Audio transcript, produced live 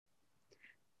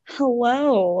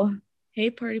Hello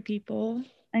Hey, party people.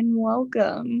 and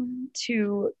welcome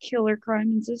to Killer Crime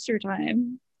and Sister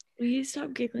Time. Will you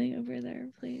stop giggling over there,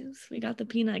 please? We got the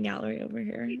peanut gallery over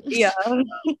here. Yeah,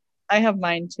 I have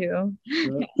mine too.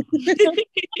 We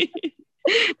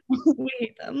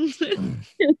hate them.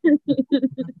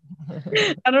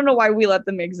 I don't know why we let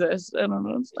them exist. I don't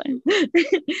know. It's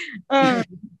fine.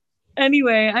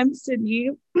 Anyway, I'm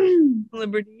Sydney.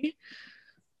 Liberty.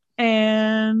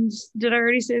 And did I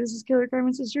already say this is Killer Crime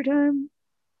and Sister Time?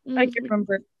 I can't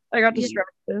remember. I got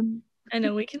distracted. I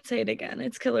know, we can say it again.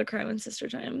 It's Killer Crime and Sister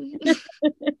Time.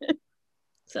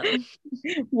 So,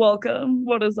 welcome.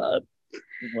 What is up?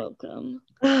 welcome.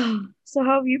 So,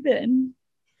 how have you been?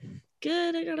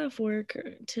 Good. I got off work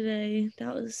today.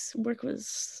 Work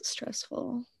was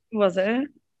stressful. Was it?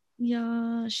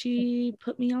 Yeah, she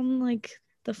put me on like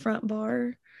the front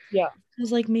bar. Yeah. I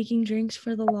was like making drinks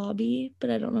for the lobby, but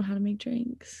I don't know how to make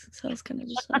drinks. So I was kind of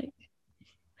just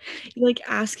like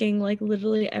asking like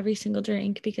literally every single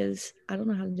drink because I don't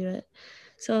know how to do it.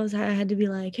 So I had to be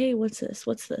like, hey, what's this?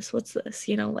 What's this? What's this?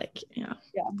 You know, like, yeah.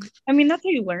 Yeah. I mean, that's how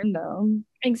you learn though.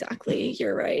 Exactly.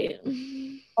 You're right.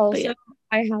 Also, yeah.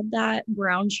 I had that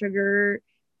brown sugar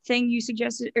thing you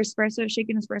suggested, espresso,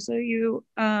 shaken espresso you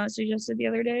suggested the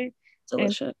other day.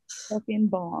 Delicious. And fucking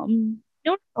bomb. You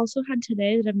know what I also had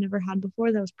today that I've never had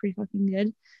before that was pretty fucking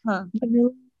good? Huh. Vanilla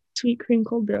sweet cream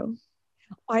cold brew.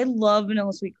 I love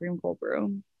vanilla sweet cream cold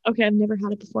brew. Okay, I've never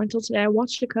had it before until today. I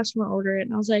watched a customer order it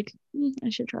and I was like, I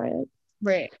should try it.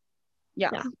 Right. Yeah.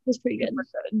 Yeah, it was pretty good.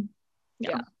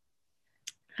 Yeah.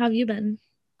 How have you been?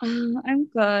 I'm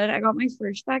good. I got my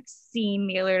first vaccine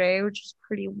the other day, which was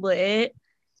pretty lit.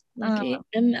 Lucky.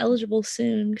 I'm eligible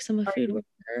soon because I'm a food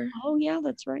worker. Oh yeah,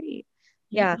 that's right.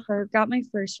 Yeah, so I got my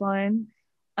first one.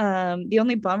 The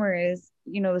only bummer is,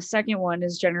 the second one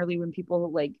is generally when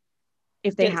people like,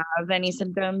 if they have any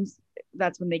symptoms,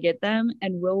 that's when they get them,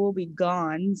 and will be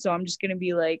gone. So I'm just gonna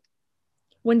be like,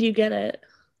 when do you get it?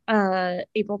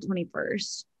 April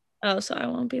 21st. Oh, so I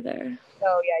won't be there.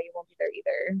 Oh yeah, you won't be there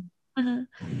either.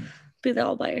 Be there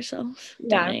all by yourself.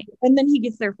 Yeah. Dying. And then he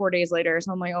gets there 4 days later,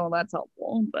 so I'm like, oh, that's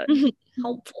helpful, but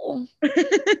helpful.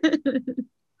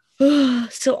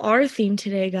 So our theme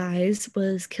today, guys,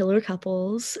 was killer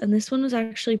couples, and this one was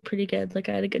actually pretty good. Like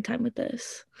I had a good time with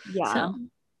this. Yeah. So,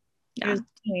 yeah.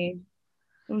 It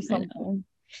was something.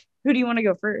 Who do you want to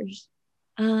go first?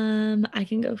 I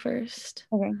can go first.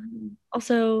 Okay.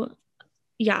 Also,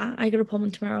 yeah, I go to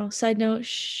Pullman tomorrow. Side note,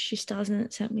 she still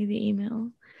hasn't sent me the email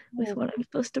with what I'm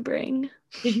supposed to bring.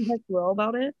 Did you text Will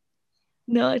about it?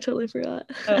 No, I totally forgot.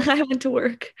 I went to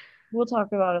work. We'll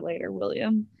talk about it later,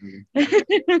 William.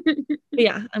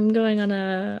 Yeah, I'm going on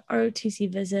a ROTC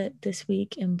visit this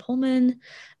week in Pullman,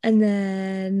 and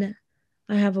then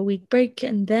I have a week break,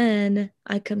 and then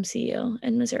I come see you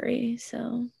in Missouri.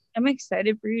 So I'm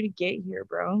excited for you to get here,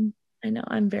 bro. I know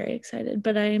I'm very excited,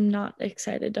 but I am not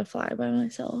excited to fly by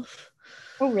myself.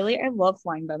 Oh, really? I love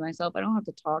flying by myself. I don't have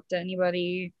to talk to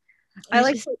anybody. I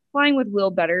like flying with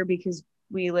Will better because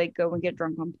we like go and get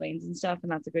drunk on planes and stuff,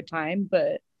 and that's a good time.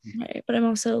 But right, but I'm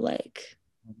also like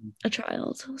a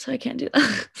child, so I can't do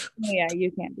that. Yeah,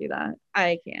 you can't do that.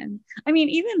 I can. I mean,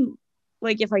 even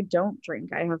like if I don't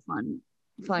drink, I have fun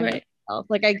flying by myself.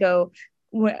 Like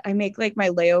I make like my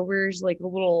layovers like a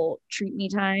little treat me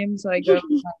time. So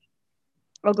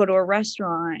I'll go to a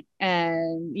restaurant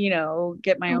and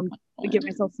get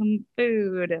myself some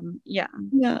food and yeah.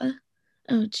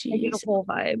 Oh geez. I get a whole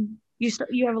vibe.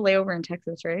 You have a layover in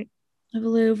Texas, right? I have a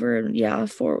layover,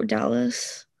 for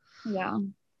Dallas. Yeah.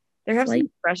 They have some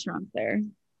restaurants there.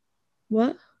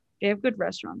 What? They have good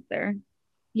restaurants there.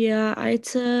 Yeah,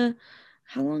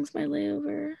 how long's my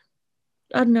layover?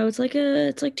 I don't know. It's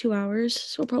like 2 hours,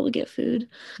 so I'll probably get food.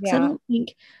 Yeah.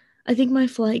 I think my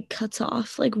flight cuts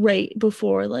off like right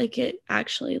before like it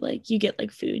actually like you get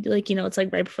like food. Like, it's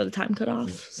like right before the time cut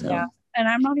off. So yeah. And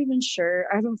I'm not even sure.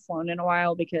 I haven't flown in a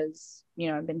while because,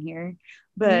 I've been here.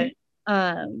 But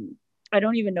I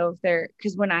don't even know if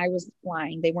because when I was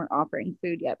flying, they weren't offering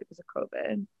food yet because of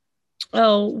COVID.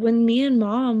 Oh, when me and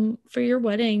Mom for your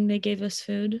wedding, they gave us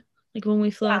food. Like when we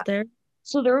flew out there.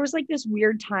 So there was like this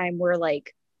weird time where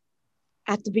like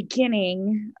at the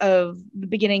beginning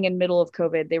and middle of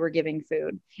COVID, they were giving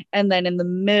food. And then in the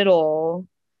middle,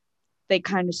 they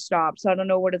kind of stopped. So I don't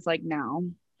know what it's like now.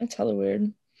 That's hella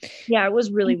weird. Yeah, it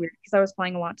was really weird because I was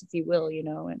flying a lot to see Will,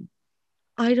 and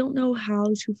I don't know how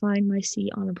to find my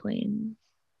seat on a plane.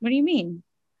 What do you mean?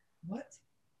 What?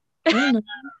 I don't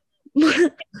know.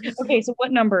 Okay, so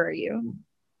what number are you?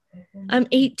 I'm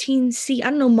 18C.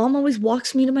 I don't know. Mom always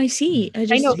walks me to my seat. I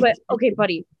know, but okay,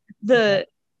 buddy.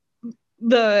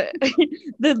 the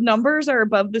the numbers are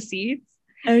above the seats.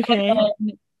 Okay.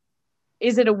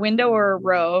 Is it a window or a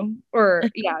row? Or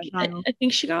yeah, no. I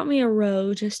think she got me a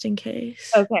row just in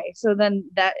case. Okay, so then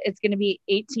that it's gonna be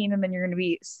 18, and then you're gonna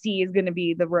be C is gonna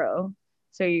be the row.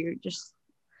 So you're just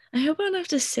I hope I don't have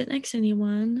to sit next to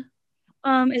anyone.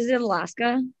 is it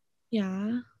Alaska?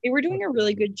 Yeah. They were doing a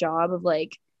really good job of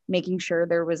like making sure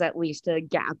there was at least a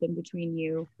gap in between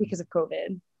you because of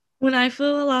COVID. When I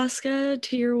flew Alaska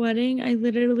to your wedding,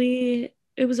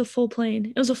 it was a full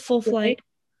plane. It was a full flight.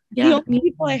 The Yeah. only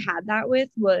people I had that with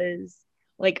was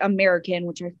like American,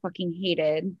 which I fucking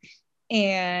hated,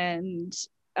 and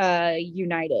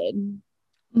United.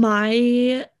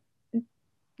 My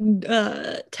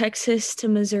Texas to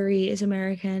Missouri is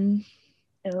American.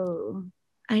 Oh,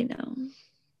 I know.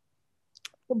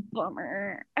 a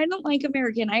bummer. I don't like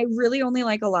American. I really only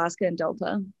like Alaska and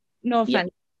Delta. No Yeah.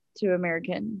 offense to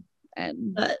American,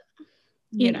 and But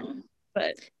you know,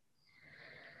 but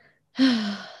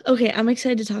okay, I'm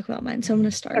excited to talk about mine, so I'm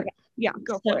gonna start. okay. Yeah,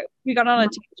 go for it. We got on a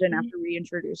tangent after we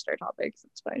introduced our topics.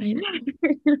 It's fine. I know.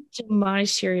 So my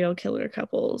serial killer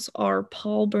couples are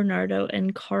Paul Bernardo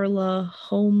and Carla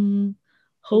Homolka.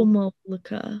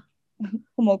 Homolka.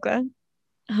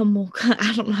 Homolka.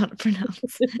 I don't know how to pronounce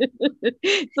it.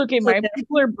 It's okay. My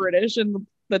people are British and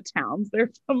the towns they're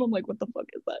from. I'm like, what the fuck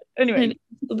is that? Anyway.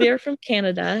 They're from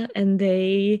Canada and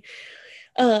they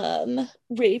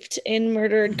raped and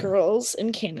murdered girls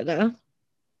in Canada.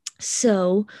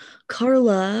 So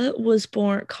Carla,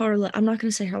 I'm not going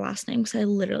to say her last name because I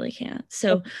literally can't.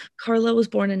 So Carla was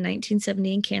born in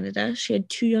 1970 in Canada. She had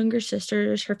two younger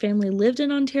sisters. Her family lived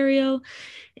in Ontario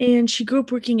and she grew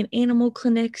up working in animal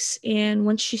clinics. And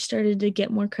once she started to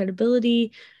get more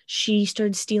credibility, she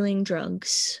started stealing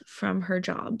drugs from her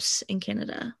jobs in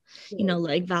Canada,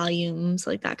 like Valiums,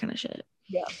 like that kind of shit.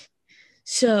 Yeah.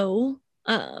 So,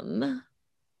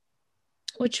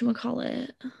 whatchamacallit?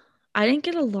 I didn't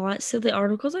get a lot. So the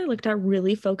articles I looked at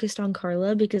really focused on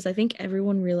Carla because I think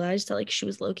everyone realized that like she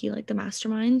was low-key like the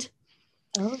mastermind.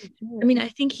 Oh, sure. I mean, I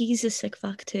think he's a sick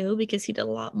fuck too because he did a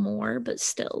lot more, but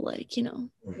still like,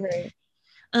 Right.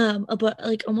 But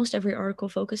like almost every article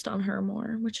focused on her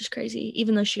more, which is crazy,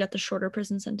 even though she got the shorter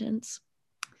prison sentence.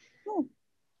 Oh.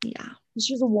 Yeah.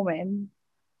 She's a woman.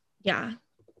 Yeah.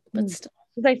 But still.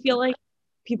 Because I feel like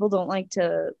people don't like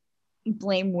to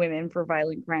blame women for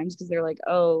violent crimes because they're like,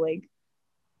 oh, like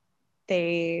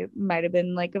they might have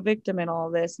been like a victim in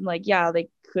all this. And like, yeah, they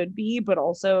could be, but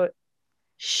also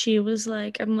she was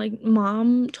like, I'm like,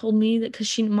 mom told me that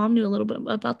because mom knew a little bit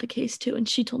about the case too. And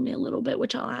she told me a little bit,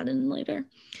 which I'll add in later.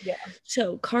 Yeah.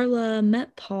 So Carla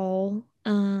met Paul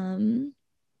in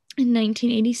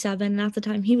 1987. And at the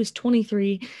time he was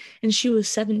 23 and she was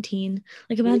 17.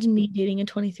 Like imagine me dating a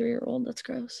 23-year-old. That's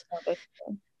gross. Oh, that's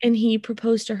cool. And he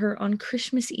proposed to her on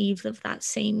Christmas Eve of that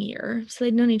same year. So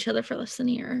they'd known each other for less than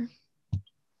a year.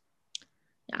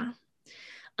 Yeah.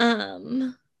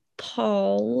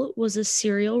 Paul was a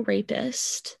serial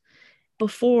rapist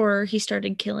before he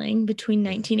started killing between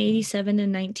 1987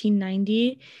 and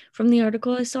 1990. From the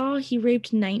article I saw, he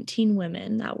raped 19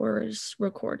 women. That was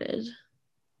recorded.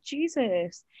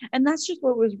 Jesus. And that's just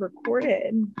what was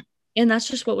recorded. And that's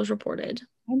just what was reported.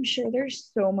 I'm sure there's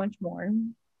so much more.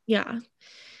 Yeah.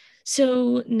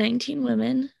 So 19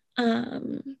 women.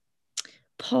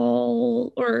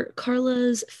 Paul or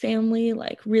Carla's family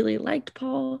like really liked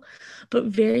Paul, but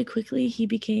very quickly he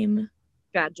became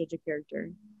bad judge of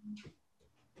character.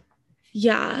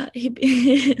 Yeah,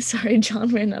 sorry, John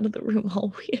ran out of the room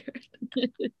all weird.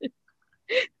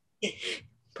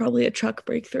 Probably a truck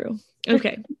breakthrough.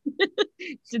 Okay.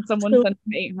 Did someone send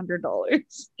him $800?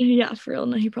 Yeah, for real.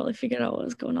 No, he probably figured out what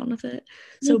was going on with it.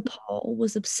 So Paul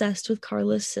was obsessed with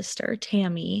Carla's sister,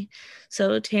 Tammy.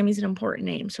 So Tammy's an important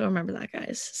name, so remember that,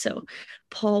 guys. So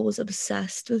Paul was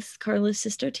obsessed with Carla's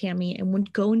sister, Tammy, and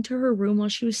would go into her room while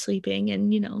she was sleeping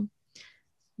and,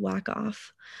 whack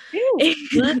off.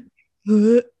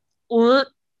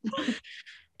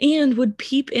 And would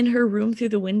peep in her room through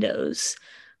the windows.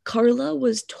 Carla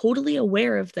was totally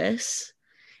aware of this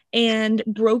and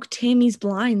broke Tammy's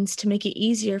blinds to make it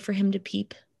easier for him to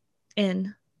peep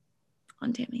in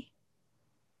on Tammy.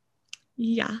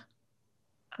 Yeah.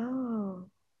 Oh,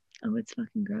 it's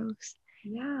fucking gross.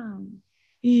 Yeah.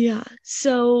 Yeah.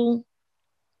 So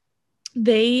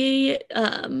they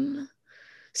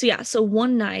so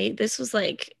one night, this was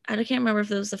like, I can't remember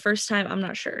if it was the first time, I'm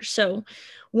not sure. So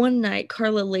one night,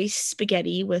 Carla laced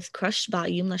spaghetti with crushed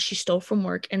Valium that she stole from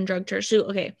work and drugged her. So,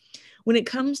 okay, when it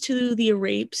comes to the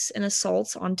rapes and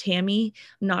assaults on Tammy,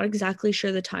 I'm not exactly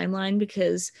sure the timeline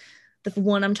because The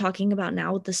one I'm talking about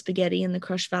now with the spaghetti and the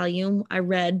crushed Valium, I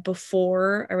read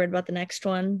about the next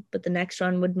one, but the next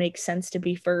one would make sense to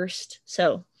be first.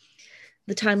 So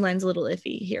the timeline's a little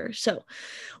iffy here. So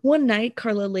one night,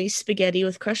 Carla laced spaghetti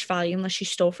with crushed Valium that she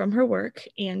stole from her work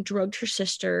and drugged her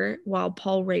sister while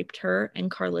Paul raped her,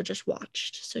 and Carla just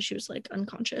watched. So she was like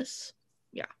unconscious.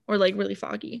 Yeah. Or like really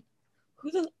foggy. Who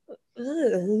the?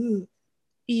 Ugh.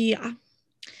 Yeah.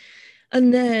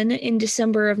 And then in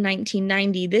December of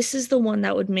 1990, this is the one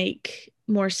that would make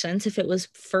more sense if it was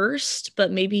first,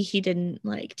 but maybe he didn't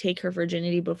like take her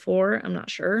virginity before. I'm not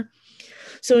sure.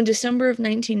 So in December of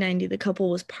 1990, the couple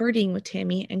was partying with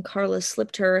Tammy, and Carla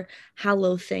slipped her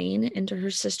halothane into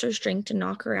her sister's drink to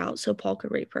knock her out so Paul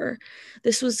could rape her.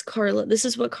 This is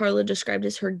what Carla described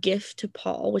as her gift to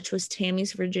Paul, which was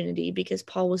Tammy's virginity, because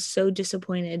Paul was so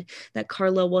disappointed that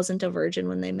Carla wasn't a virgin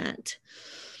when they met.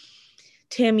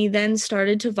 Tammy then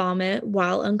started to vomit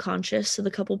while unconscious, so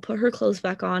the couple put her clothes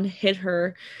back on, hid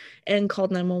her, and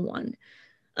called 911.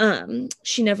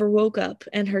 She never woke up,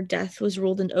 and her death was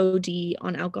ruled an OD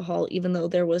on alcohol, even though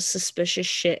there was suspicious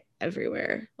shit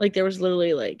everywhere. Like there was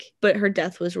literally but her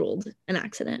death was ruled an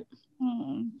accident.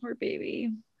 Oh, poor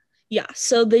baby. Yeah,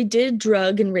 so they did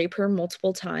drug and rape her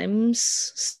multiple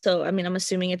times. So, I mean, I'm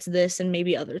assuming it's this and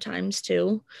maybe other times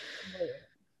too.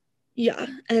 Yeah,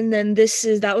 and then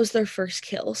that was their first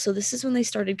kill. So this is when they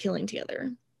started killing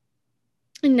together.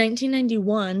 In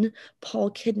 1991,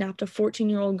 Paul kidnapped a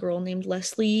 14-year-old girl named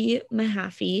Leslie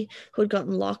Mahaffey, who had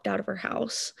gotten locked out of her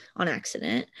house on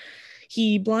accident.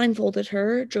 He blindfolded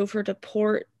her, drove her to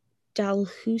Port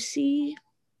Dalhousie,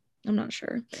 I'm not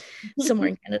sure, somewhere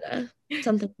in Canada,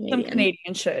 something Canadian. Some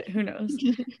Canadian shit, who knows?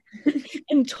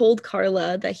 And told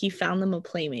Carla that he found them a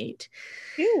playmate.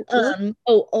 Ew.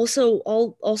 Also,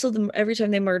 every time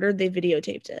they murdered, they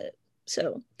videotaped it.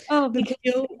 So, because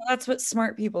that's what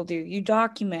smart people do. You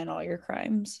document all your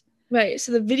crimes. Right.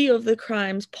 So the video of the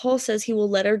crimes, Paul says he will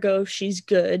let her go if she's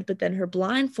good, but then her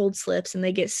blindfold slips and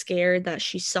they get scared that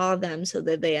she saw them, so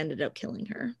that they ended up killing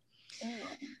her. Oh.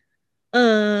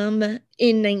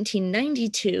 In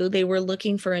 1992, they were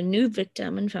looking for a new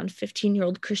victim and found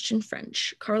 15-year-old Christian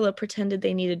French. Carla pretended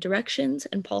they needed directions,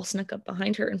 and Paul snuck up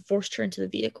behind her and forced her into the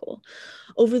vehicle.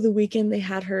 Over the weekend, they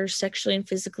had her sexually and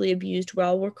physically abused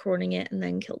while recording it and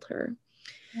then killed her.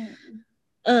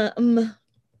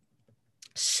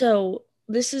 So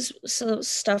this is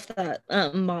stuff that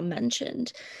Mom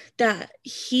mentioned, that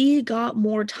he got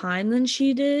more time than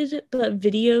she did, but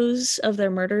videos of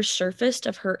their murders surfaced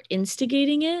of her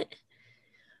instigating it.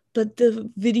 But the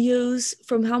videos,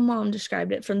 from how Mom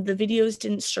described it, from the videos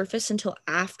didn't surface until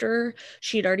after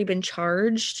she had already been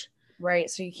charged. Right,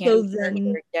 so you can't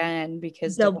do it again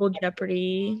because double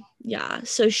jeopardy. Yeah,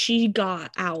 so she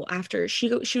got out after she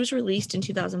was released in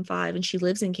 2005, and she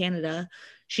lives in Canada.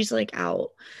 She's like out,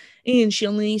 and she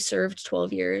only served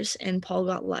 12 years, and Paul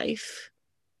got life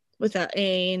with that.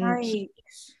 And right.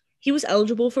 he was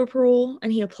eligible for parole,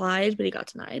 and he applied, but he got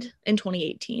denied in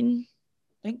 2018.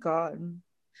 Thank God.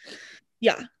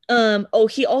 Yeah.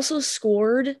 He also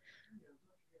scored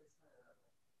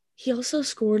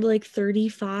like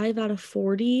 35 out of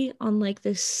 40 on like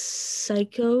this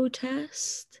psycho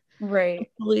test. Right.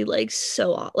 Probably like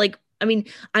so like, I mean,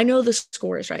 I know the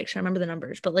score is right because I remember the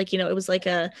numbers, but like, it was like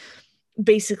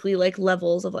basically like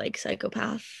levels of like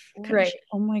psychopath. Right.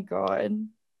 Oh my God.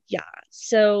 Yeah.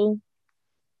 So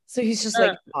he's just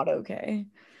like not okay.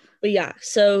 But yeah,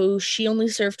 so she only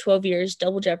served 12 years,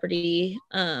 double jeopardy.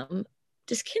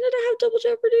 Does Canada have double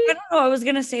jeopardy? I don't know. I was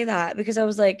gonna say that because I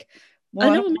was like, well,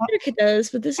 I know America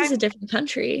does, but this is a different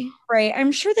country. Right.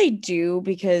 I'm sure they do,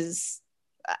 because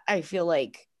I feel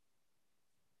like,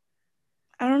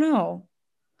 I don't know.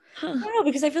 I don't know,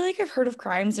 because I feel like I've heard of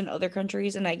crimes in other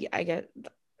countries, and I get,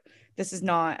 this is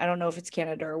not, I don't know if it's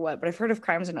Canada or what, but I've heard of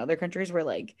crimes in other countries where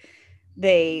like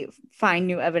they find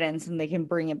new evidence and they can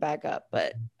bring it back up.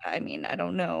 But I mean, I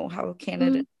don't know how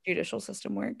Canada's judicial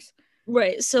system works.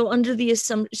 Right. So under the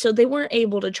assumption, so they weren't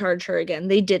able to charge her again.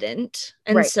 They didn't.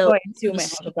 And right. so I assume it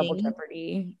had a double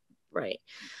jeopardy. Right.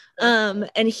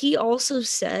 And he also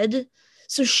said,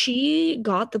 so she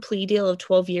got the plea deal of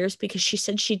 12 years because she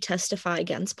said she'd testify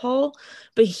against Paul,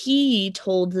 but he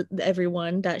told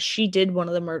everyone that she did one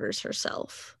of the murders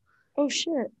herself. Oh,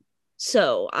 shit.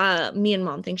 So me and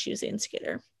Mom think she was the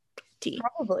instigator.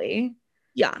 Probably.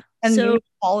 Yeah. And so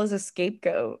Paul is a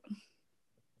scapegoat.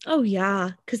 Oh,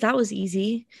 yeah, because that was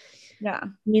easy. Yeah. I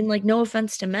mean, like, no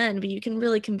offense to men, but you can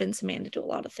really convince a man to do a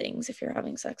lot of things if you're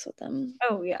having sex with them.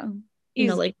 Oh, yeah.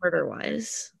 Like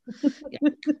murder-wise. Yeah.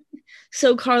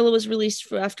 So Carla was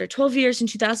released after 12 years in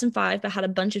 2005, but had a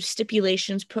bunch of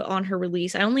stipulations put on her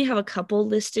release. I only have a couple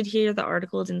listed here. The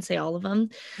article didn't say all of them.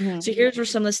 So here's were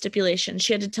some of the stipulations.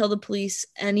 She had to tell the police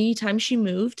anytime she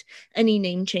moved, any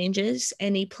name changes,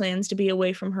 any plans to be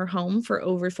away from her home for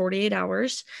over 48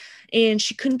 hours. And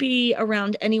she couldn't be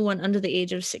around anyone under the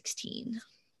age of 16.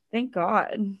 Thank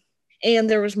God. And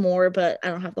there was more, but I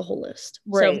don't have the whole list.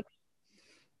 Right.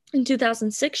 So in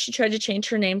 2006, she tried to change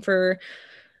her name for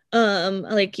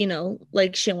like, you know,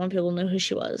 like she didn't want people to know who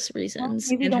she was reasons.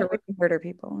 Well, maybe and don't her murder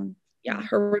people. Yeah,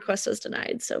 her request was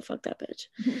denied, so fuck that bitch.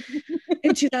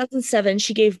 In 2007,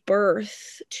 she gave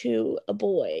birth to a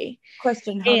boy.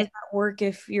 Question, how does that work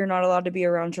if you're not allowed to be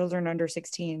around children under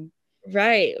 16?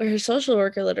 Right. Her social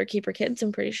worker let her keep her kids,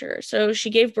 I'm pretty sure. So she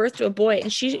gave birth to a boy,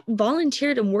 and she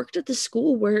volunteered and worked at the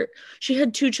school where she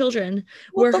had 2 children,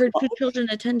 where her 2 children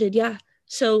attended. Yeah.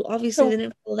 So obviously they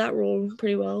didn't follow that rule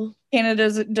pretty well.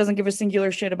 Canada doesn't give a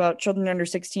singular shit about children under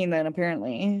 16 then,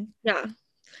 apparently. Yeah.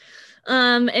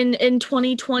 And in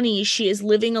 2020, she is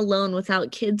living alone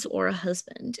without kids or a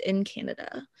husband in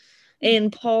Canada.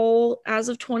 And Paul, as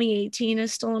of 2018,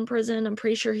 is still in prison. I'm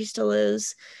pretty sure he still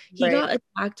is. He got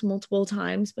attacked multiple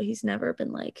times, but he's never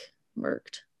been like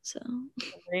murked. So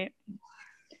right.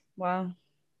 Wow.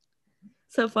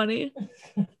 So funny.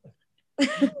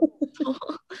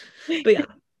 But yeah.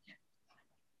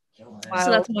 Wow.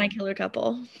 So that's my killer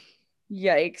couple.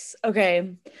 Yikes.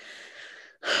 Okay.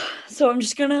 So I'm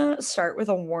just gonna start with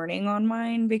a warning on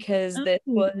mine because this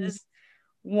was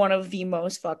one of the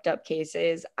most fucked up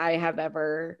cases I have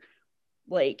ever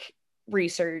like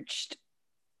researched,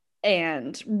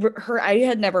 and I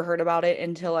had never heard about it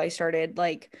until I started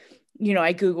like, you know,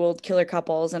 I googled killer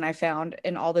couples and I found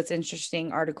an All That's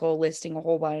Interesting article listing a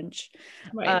whole bunch.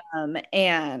 Right.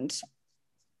 And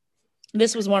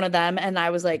this was one of them, and I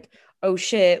was like, oh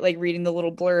shit, like reading the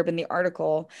little blurb in the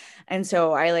article. And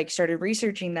so I like started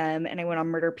researching them, and I went on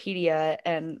Murderpedia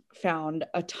and found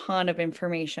a ton of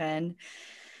information.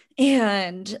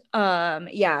 And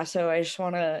yeah, so I just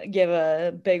want to give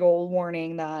a big old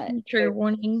warning that trigger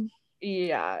warning.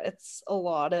 Yeah, it's a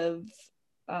lot of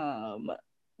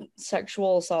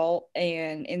sexual assault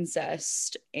and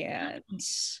incest, and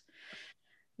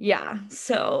yeah,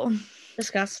 so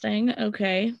disgusting.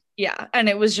 Okay. Yeah, and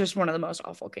it was just one of the most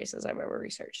awful cases I've ever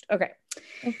researched. Okay.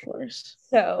 Of course.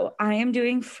 So I am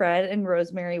doing Fred and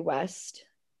Rosemary West.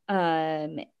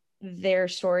 Their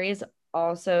story is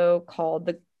also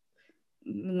called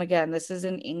again, this is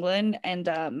in England,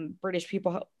 and British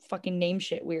people fucking name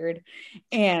shit weird.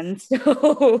 And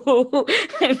so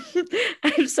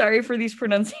I'm sorry for these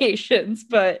pronunciations,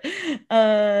 but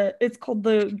it's called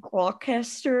the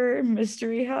Gloucester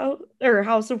Mystery House, or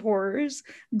House of Horrors.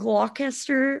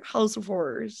 Gloucester House of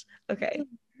Horrors. Okay.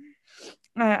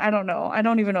 I don't know. I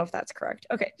don't even know if that's correct.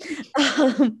 Okay.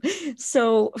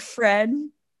 So Fred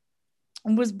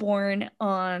was born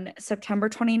on September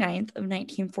 29th of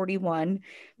 1941.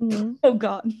 Mm-hmm. Oh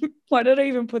God, why did I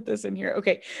even put this in here?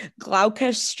 Okay,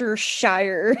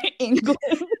 Gloucestershire, England.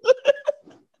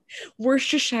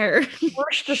 Worcestershire.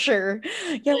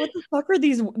 Yeah, what the fuck are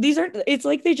these? These aren't, it's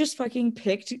like they just fucking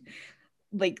picked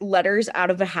like letters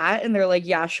out of a hat and they're like,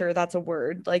 yeah, sure, that's a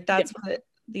word. Like that's what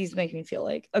these make me feel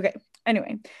like. Okay.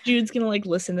 Anyway, Jude's gonna like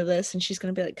listen to this and she's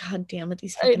gonna be like, God damn it,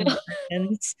 these fucking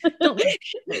Americans.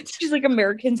 She's like,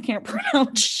 Americans can't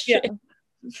pronounce shit. Yeah.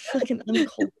 Fucking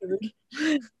uncultured.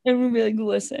 And we'll be like,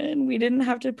 listen, we didn't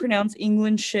have to pronounce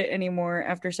England shit anymore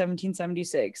after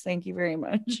 1776. Thank you very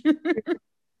much.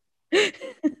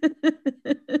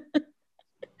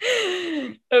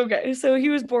 Okay, so he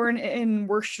was born in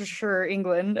Worcestershire,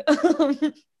 England.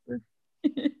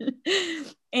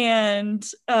 And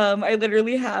I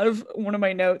literally have one of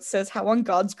my notes says, how on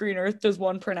God's green earth does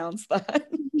one pronounce that?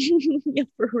 Yeah,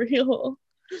 for real.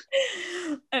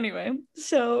 Anyway,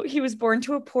 so he was born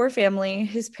to a poor family.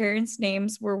 His parents'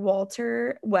 names were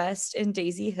Walter West and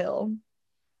Daisy Hill.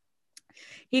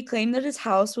 He claimed that his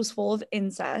house was full of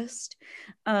incest.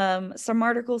 Some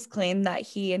articles claim that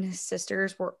he and his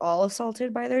sisters were all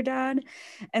assaulted by their dad,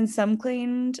 and some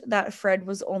claimed that Fred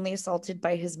was only assaulted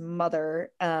by his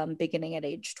mother, beginning at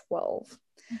age 12.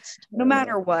 No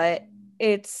matter what,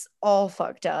 it's all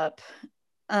fucked up.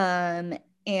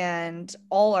 And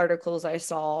all articles I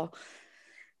saw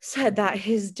said that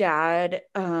his dad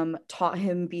taught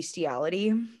him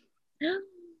bestiality.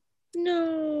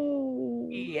 No.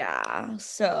 Yeah,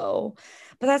 so,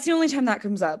 but that's the only time that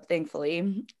comes up,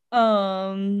 thankfully.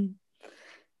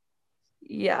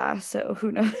 Yeah, so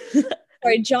who knows?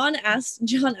 Sorry, John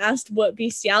asked what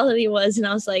bestiality was, and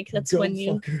I was like, that's when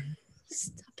you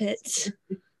stop it.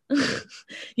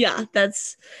 Yeah,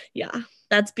 that's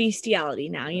bestiality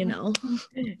now, you know.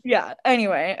 Yeah.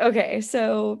 Anyway, okay.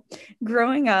 So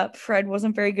growing up, Fred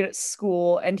wasn't very good at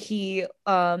school and he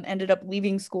ended up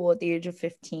leaving school at the age of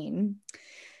 15.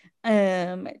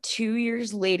 2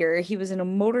 years later, he was in a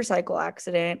motorcycle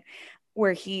accident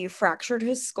where he fractured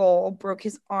his skull, broke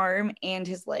his arm and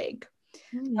his leg.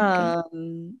 Oh my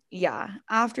God. Yeah.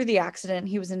 After the accident,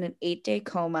 he was in an 8-day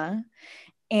coma.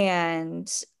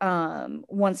 And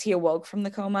once he awoke from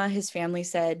the coma, his family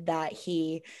said that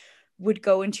he would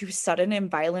go into sudden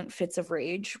and violent fits of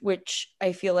rage, which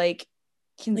I feel like,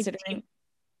 considering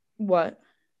what?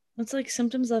 That's like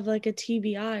symptoms of like a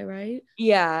TBI, right?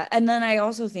 Yeah. And then I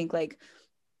also think, like,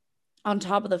 on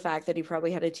top of the fact that he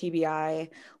probably had a TBI,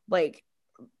 like,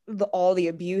 all the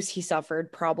abuse he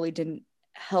suffered probably didn't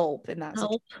help in that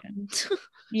Help. situation.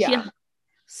 Yeah. Yeah.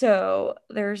 So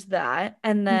there's that.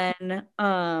 And then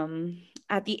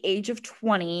at the age of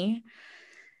 20,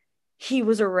 he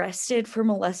was arrested for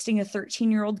molesting a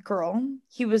 13-year-old girl.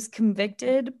 He was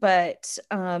convicted, but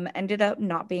ended up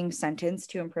not being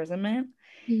sentenced to imprisonment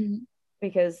Mhm.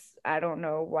 because I don't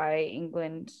know why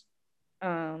England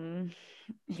um,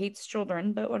 hates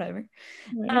children, but whatever.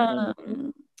 Right.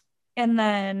 And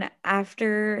then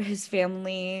after his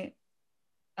family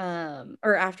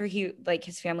or after he, like,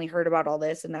 his family heard about all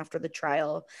this and after the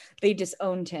trial, they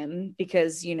disowned him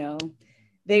because,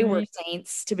 they were Right.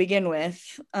 saints to begin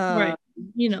with. Right.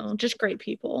 You know, just great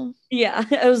people. Yeah,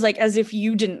 it was like as if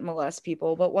you didn't molest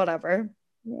people, but whatever.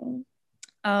 Yeah.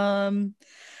 Um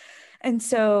and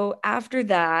so after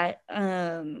that,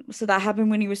 so that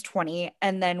happened when he was 20,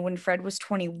 and then when Fred was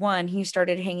 21, he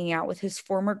started hanging out with his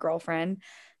former girlfriend,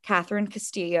 Catherine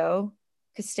Castello,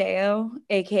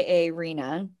 aka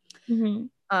Rena.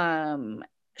 Mm-hmm.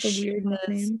 It's a She weird was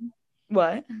nickname.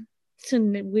 what? It's a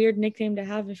weird nickname to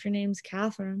have if your name's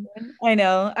Catherine. I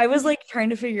know. I was like trying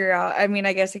to figure out. I mean,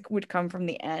 I guess it would come from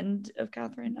the end of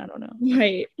Catherine. I don't know.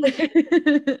 Right.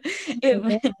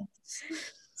 It,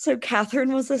 so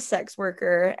Catherine was a sex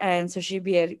worker, and so she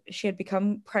had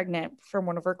become pregnant from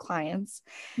one of her clients.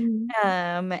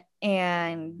 Mhm.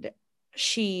 And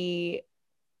she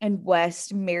and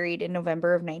West married in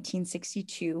November of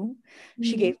 1962.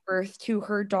 She Mhm. gave birth to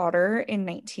her daughter in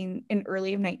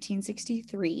early of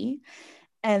 1963.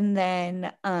 And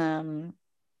then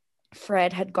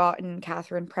Fred had gotten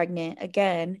Catherine pregnant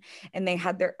again, and they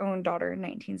had their own daughter in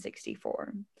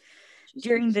 1964.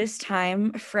 During this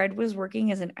time, Fred was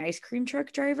working as an ice cream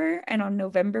truck driver, and on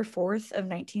November 4th of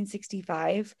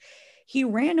 1965, he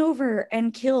ran over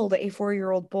and killed a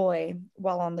 4-year-old boy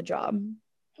while on the job.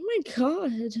 Oh my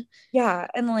God. Yeah,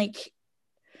 and like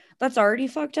that's already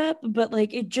fucked up, but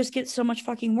like it just gets so much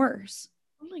fucking worse.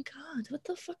 Oh my God. What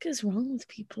the fuck is wrong with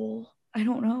people? I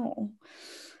don't know.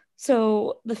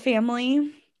 So the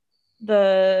family,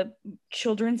 the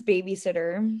children's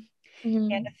babysitter, and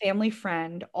Mhm. a family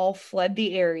friend all fled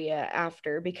the area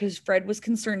after because Fred was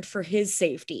concerned for his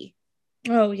safety.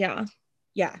 Oh, yeah.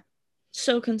 Yeah.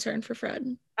 So concerned for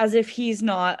Fred. As if he's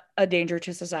not a danger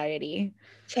to society.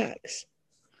 Facts.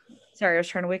 Sorry, I was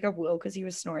trying to wake up Will because he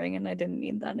was snoring and I didn't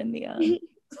mean that in the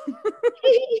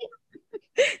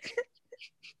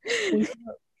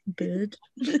Bid.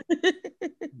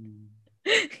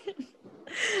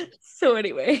 So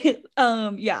anyway,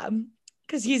 yeah,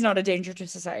 because he's not a danger to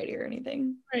society or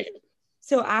anything. Right.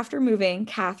 So after moving,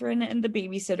 Catherine and the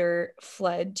babysitter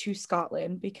fled to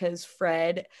Scotland because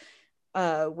Fred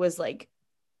was like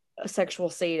a sexual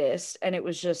sadist and it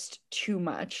was just too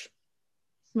much.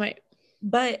 Right.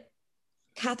 But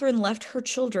Catherine left her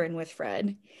children with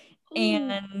Fred, Oh.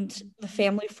 and the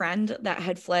family friend that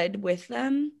had fled with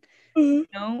them,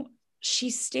 Mhm. she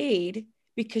stayed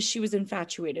because she was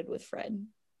infatuated with Fred.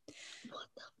 What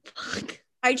the fuck?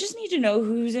 I just need to know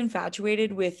who's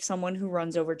infatuated with someone who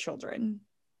runs over children.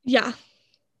 Yeah.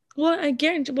 Well, I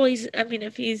guarantee. Well,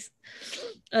 if he's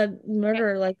a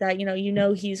murderer like that,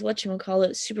 he's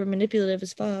whatchamacallit, super manipulative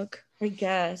as fuck. I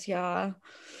guess, yeah.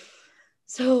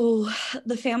 So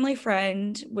the family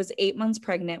friend was 8 months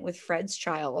pregnant with Fred's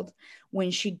child when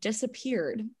she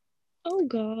disappeared. Oh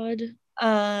God.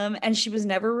 And she was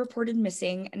never reported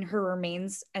missing, and her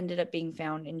remains ended up being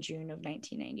found in June of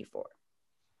 1994.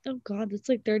 Oh God, that's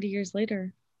like 30 years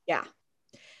later. Yeah.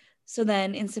 So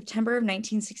then in September of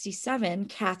 1967,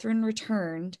 Catherine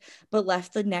returned, but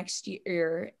left the next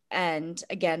year and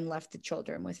again left the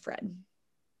children with Fred.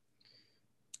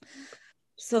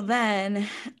 So then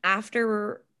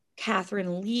after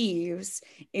Catherine leaves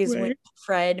is when Right.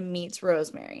 Fred meets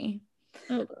Rosemary.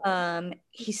 Oh God.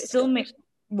 He's still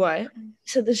What?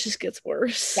 So this just gets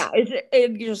worse. Yeah,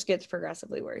 it just gets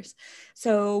progressively worse.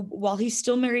 So while he's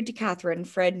still married to Catherine,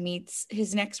 Fred meets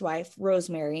his next wife,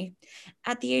 Rosemary,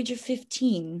 at the age of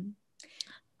 15.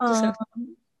 Um,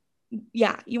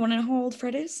 yeah, you want to know how old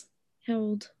Fred is? How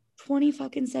old? 20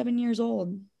 fucking 7 years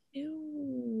old.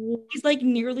 Ew. He's like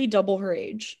nearly double her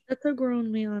age. That's a grown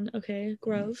man. Okay,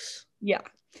 gross. Yeah.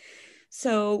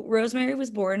 So Rosemary was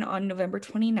born on November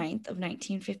 29th of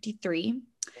 1953.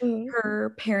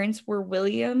 Her parents were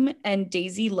William and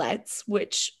Daisy Letts,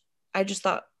 which I just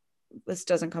thought this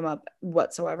doesn't come up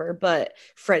whatsoever, but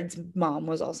Fred's mom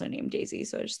was also named Daisy,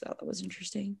 so I just thought that was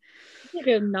interesting. Like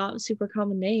a not super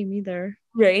common name either.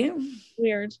 Right?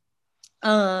 Weird.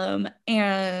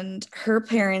 And her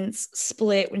parents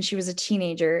split when she was a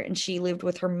teenager, and she lived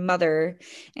with her mother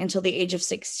until the age of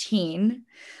 16.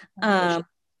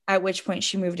 At which point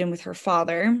she moved in with her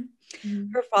father.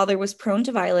 Mm-hmm. Her father was prone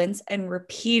to violence and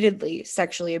repeatedly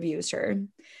sexually abused her.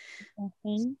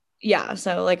 Okay. Yeah,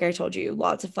 so like I told you,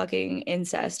 lots of fucking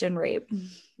incest and rape.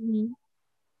 Mm-hmm.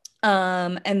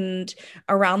 And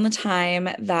around the time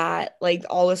that like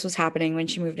all this was happening, when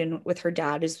she moved in with her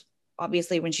dad, is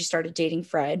obviously when she started dating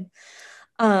Fred.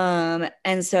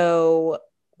 And so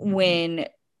when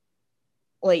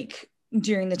like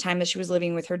during the time that she was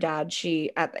living with her dad,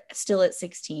 still at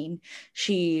 16,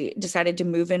 she decided to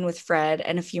move in with Fred,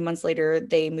 and a few months later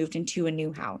they moved into a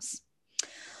new house.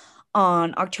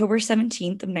 On October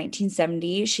 17th of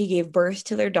 1970, she gave birth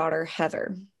to their daughter,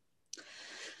 Heather.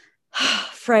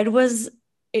 Fred was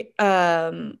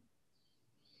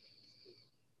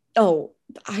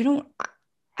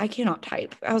I cannot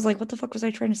type. I was like, what the fuck was I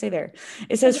trying to say there?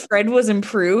 It says Fred was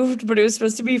improved, but it was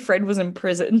supposed to be Fred was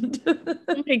imprisoned.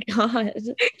 Oh my God.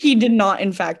 He did not,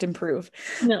 in fact, improve.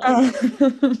 No.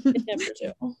 It never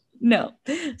do. No.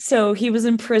 So he was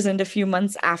imprisoned a few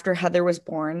months after Heather was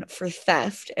born for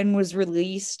theft and was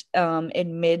released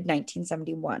in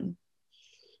mid-1971.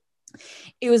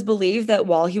 It was believed that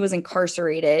while he was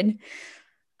incarcerated,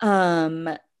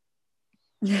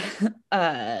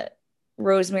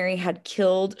 Rosemary had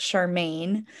killed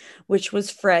Charmaine, which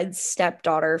was Fred's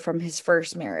stepdaughter from his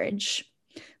first marriage.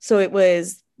 So it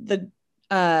was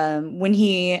when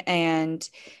he and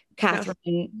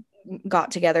Catherine got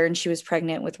together and she was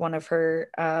pregnant with one of her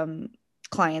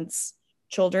clients'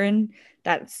 children.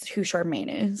 That's who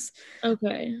Charmaine is.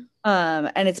 Okay.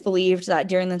 And it's believed that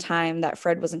during the time that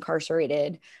Fred was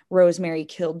incarcerated, Rosemary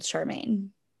killed Charmaine.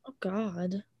 Oh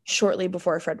God. Shortly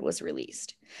before Fred was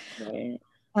released. Right.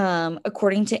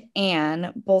 According to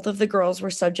Anne, both of the girls were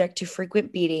subject to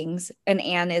frequent beatings, and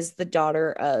Anne is the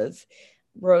daughter of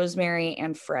Rosemary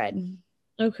and Fred.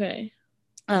 Okay.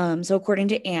 So according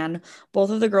to Anne, both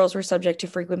of the girls were subject to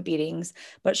frequent beatings,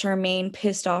 but Charmaine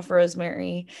pissed off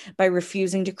Rosemary by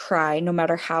refusing to cry no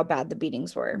matter how bad the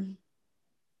beatings were.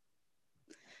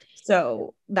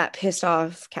 So that pissed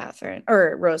off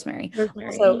Rosemary.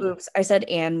 So, oops, I said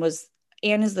Anne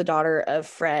is the daughter of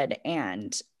Fred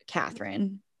and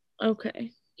Catherine.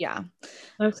 Okay. Yeah.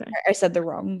 Okay. I said the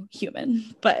wrong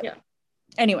human, but yeah.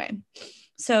 Anyway,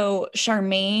 so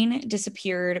Charmaine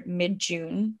disappeared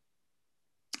mid-June,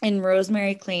 and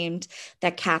Rosemary claimed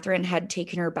that Catherine had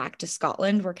taken her back to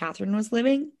Scotland where Catherine was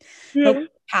living. Yeah. But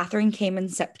Catherine came in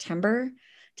September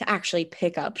to actually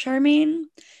pick up Charmaine.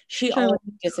 She always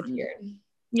disappeared.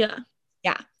 Yeah.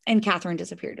 Yeah. And Catherine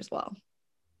disappeared as well.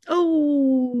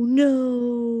 Oh,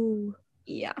 no.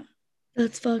 Yeah.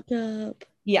 That's fucked up.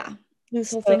 Yeah.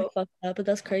 This whole thing fucked up, but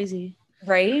that's crazy.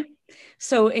 Right?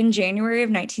 So in January of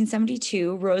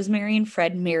 1972, Rosemary and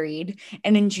Fred married.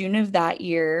 And in June of that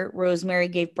year, Rosemary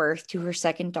gave birth to her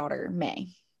second daughter, May.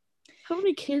 How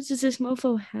many kids does this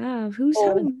mofo have? Who's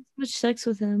having so much sex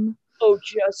with him? Oh,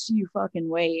 just you fucking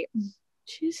wait.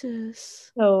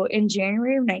 Jesus. So in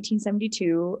January of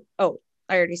 1972, I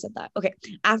already said that. Okay.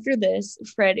 After this,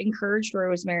 Fred encouraged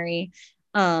Rosemary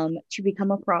to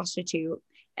become a prostitute,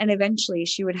 and eventually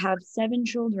she would have 7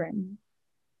 children.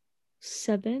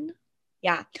 7?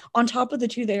 Yeah. On top of the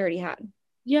 2 they already had.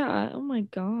 Yeah. Oh my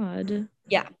God.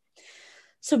 Yeah.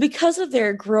 So because of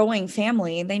their growing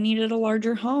family, they needed a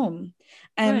larger home.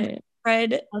 And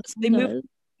Fred, they moved.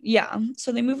 Yeah.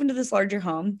 So they move into this larger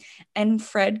home, and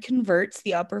Fred converts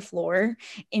the upper floor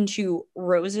into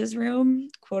Rose's room,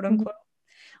 quote unquote,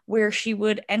 where she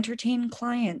would entertain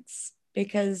clients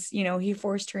because, he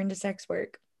forced her into sex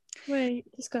work. Right.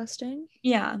 Disgusting.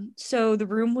 Yeah. So the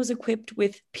room was equipped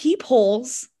with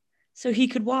peepholes so he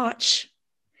could watch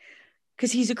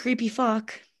because he's a creepy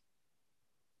fuck.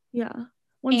 Yeah.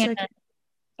 One second.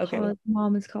 Okay. Pause.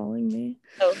 Mom is calling me.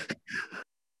 Oh.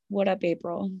 What up,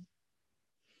 April?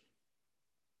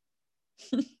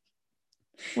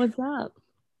 What's up?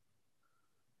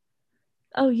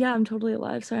 Oh yeah, I'm totally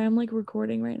alive. Sorry, I'm like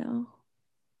recording right now.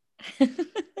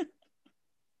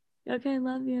 Okay,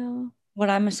 love you. What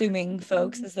I'm assuming,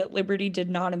 folks, is that Liberty did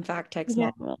not, in fact, text Okay,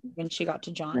 Mom well, when she got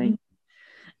to John. right.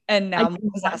 And I now Mom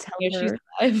did is not asking tell if she's her.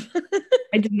 alive.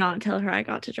 I did not tell her I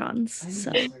got to John's,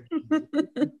 so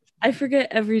I forget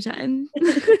every time.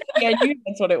 Yeah, you knew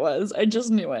that's what it was. I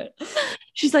just knew it.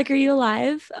 She's like, "Are you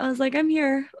alive?" I was like, "I'm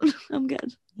here. I'm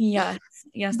good. Yes.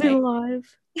 Yes, Been alive."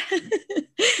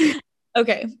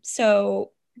 Okay,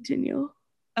 so Continue.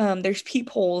 there's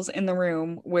peepholes in the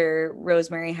room where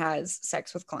Rosemary has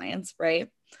sex with clients, right?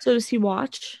 So does he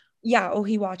watch? Yeah, oh,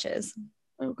 he watches.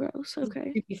 Oh, gross.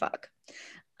 Okay. Creepy fuck.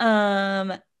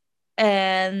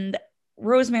 And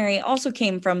Rosemary also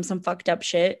came from some fucked up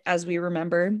shit, as we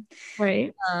remember.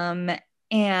 Right.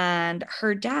 And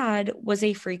her dad was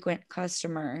a frequent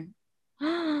customer.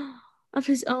 Of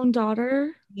his own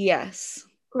daughter? Yes.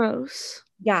 Gross.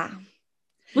 Yeah.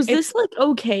 Was It's this like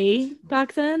okay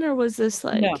back then, or was this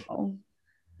like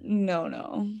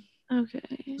no. okay?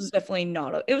 It was definitely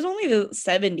not. It was only the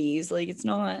 70s. Like, it's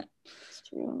not. It's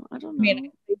true. I don't I mean,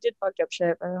 know. they did fucked up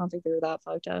shit, but I don't think they were that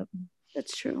fucked up.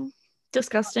 That's true.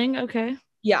 Disgusting. Okay.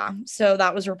 Yeah. So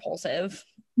that was repulsive.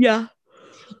 Yeah.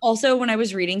 Also, when I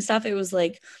was reading stuff, it was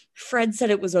like Fred said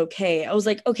it was okay. I was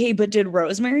like, okay, but did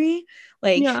Rosemary?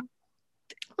 Like, Yeah.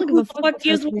 who the fuck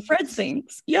gives what Fred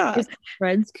thinks? Yeah. Is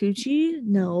Fred's coochie?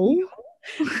 No.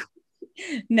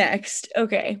 Next.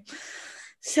 Okay.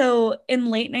 So in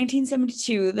late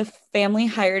 1972, the family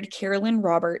hired Carolyn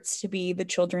Roberts to be the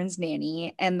children's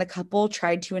nanny, and the couple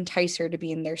tried to entice her to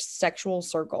be in their sexual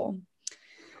circle.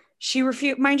 She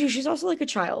refused, mind you, she's also like a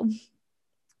child.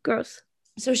 Gross.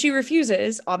 So she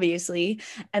refuses, obviously,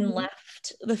 and Mhm.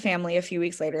 left the family a few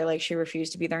weeks later. Like, she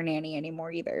refused to be their nanny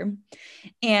anymore either.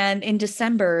 And in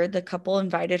December, the couple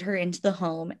invited her into the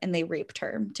home and they raped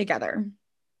her together.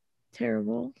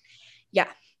 Terrible.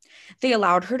 Yeah. They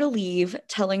allowed her to leave,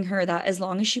 telling her that as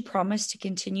long as she promised to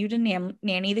continue to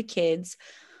nanny the kids,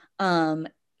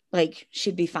 like,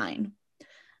 she'd be fine.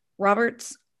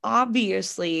 Roberts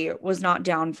obviously was not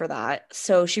down for that,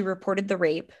 so she reported the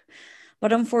rape,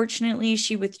 but unfortunately,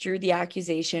 she withdrew the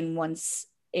accusation once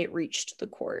it reached the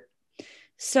court.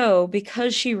 So,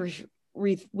 because she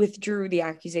withdrew the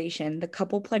accusation, the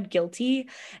couple pled guilty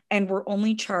and were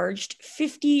only charged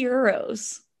 50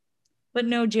 euros, but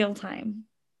no jail time.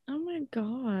 Oh my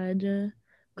god. Yeah.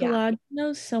 Glad to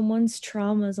know someone's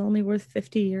trauma is only worth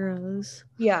 50 euros.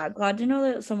 Yeah, glad to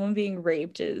know that someone being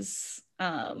raped is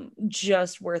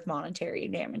just worth monetary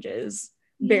damages.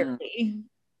 Yeah, Barely.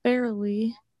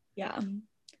 barely. Yeah.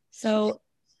 So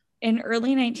in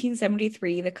early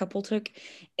 1973, the couple took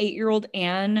 8-year-old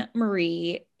Anne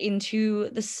Marie into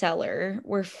the cellar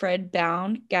where Fred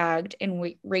bound, gagged,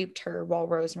 and raped her while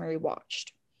Rosemary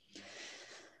watched.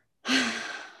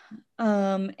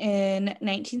 In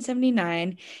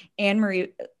 1979, Anne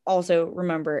Marie, also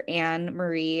remember, Anne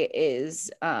Marie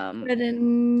is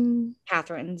Catherine's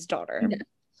daughter. Yeah.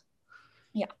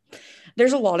 Yeah.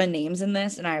 There's a lot of names in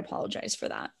this, and I apologize for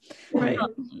that. Right.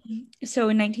 So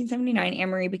in 1979, Anne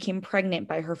Marie became pregnant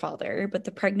by her father, but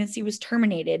the pregnancy was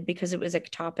terminated because it was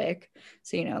ectopic.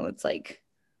 So, it's like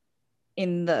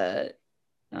in the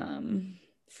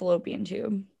fallopian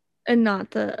tube. And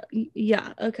not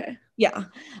yeah, okay. Yeah.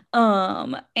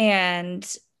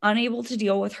 And unable to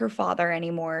deal with her father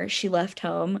anymore, she left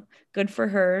home. Good for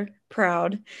her,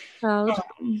 proud. Proud.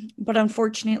 But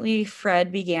unfortunately,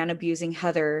 Fred began abusing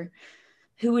Heather,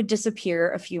 who would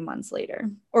disappear a few months later,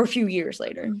 or a few years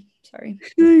later. Sorry.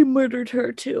 He murdered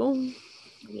her too.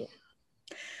 Yeah.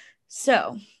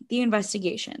 So, the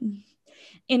investigation.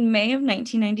 In May of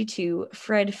 1992,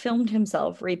 Fred filmed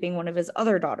himself raping one of his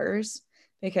other daughters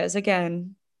because,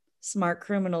 again, smart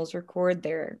criminals record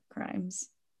their crimes.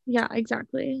 Yeah,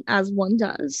 exactly. As one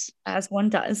does. As one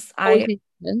does. Yeah.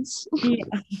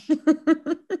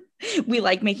 We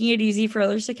like making it easy for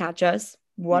others to catch us.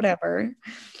 Whatever.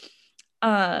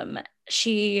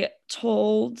 She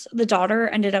told the daughter,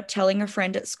 ended up telling a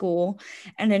friend at school,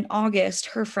 and in August,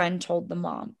 her friend told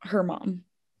her mom.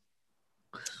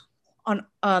 On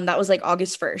that was like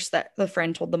August 1st that the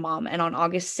friend told the mom, and on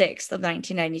August 6th of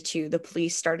 1992 the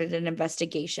police started an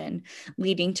investigation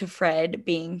leading to Fred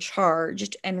being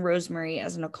charged and Rosemary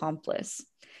as an accomplice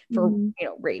for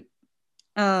rape.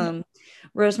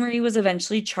 Rosemary was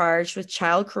eventually charged with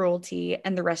child cruelty,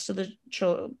 and the rest of the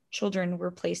children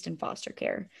were placed in foster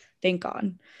care. Thank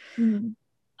God.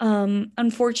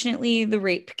 Unfortunately, the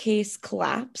rape case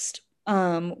collapsed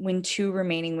when 2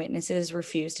 remaining witnesses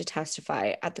refused to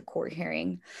testify at the court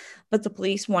hearing, but the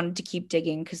police wanted to keep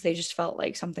digging because they just felt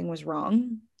like something was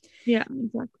wrong. Yeah,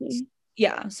 exactly.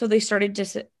 Yeah, so they started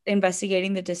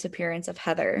investigating the disappearance of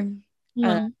Heather. Um,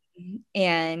 Yeah.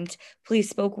 and police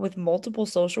spoke with multiple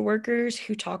social workers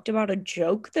who talked about a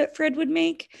joke that Fred would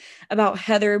make about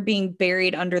Heather being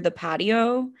buried under the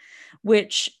patio,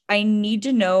 which I need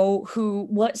to know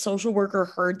what social worker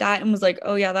heard that and was like,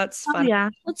 oh yeah, that's Oh funny. yeah,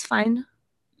 that's fine.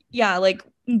 Yeah, like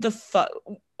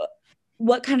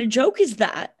what kind of joke is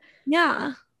that?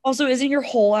 Yeah, Also, isn't your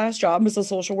whole ass job as a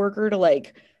social worker to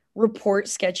like report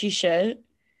sketchy shit?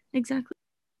 exactly.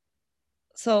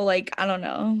 So like, I don't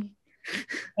know.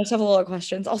 I just have a lot of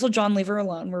questions. Also, John, leave her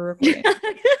alone. We're recording.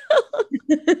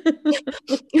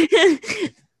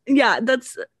 Yeah,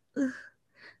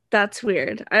 that's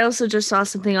weird. I also just saw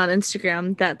something on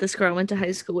Instagram that this girl I went to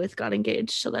high school with got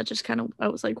engaged. So that just kind of, I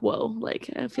was like, whoa, like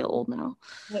I feel old now.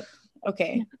 What?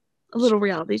 Okay. A little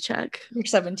reality check. You're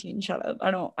 17. Shut up.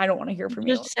 I don't want to hear from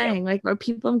you. Just saying, like, our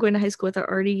people I'm going to high school with are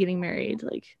already getting married.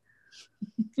 Like,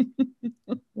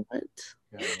 what?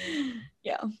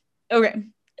 Yeah. Okay.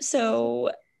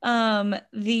 So,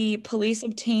 the police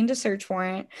obtained a search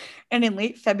warrant, and in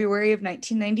late February of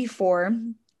 1994,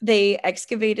 they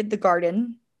excavated the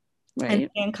garden and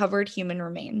Right. uncovered human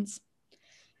remains.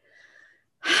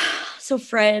 So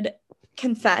Fred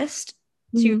confessed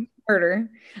to Mhm. murder,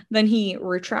 then he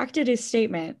retracted his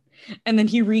statement, and then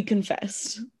he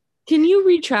reconfessed. Can you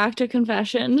retract a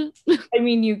confession? I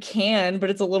mean, you can, but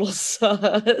it's a little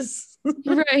sus.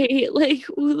 Right. Like,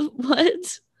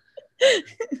 what?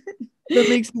 That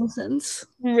makes no sense.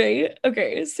 Right?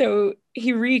 Okay, so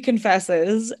he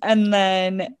reconfesses and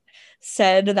then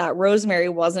said that Rosemary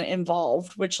wasn't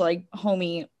involved, which, like,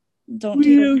 homie, don't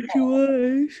take the Yeah, she fall.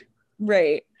 was.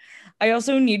 Right. I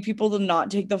also need people to not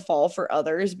take the fall for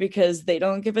others because they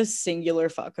don't give a singular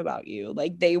fuck about you.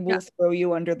 Like, they will Yeah, throw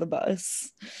you under the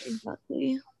bus.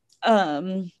 exactly.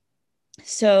 Um,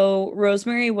 so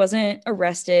Rosemary wasn't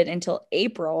arrested until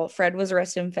April. Fred was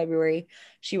arrested in February.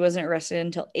 She wasn't arrested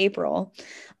until April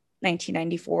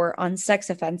 1994 on sex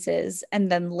offenses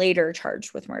and then later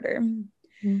charged with murder.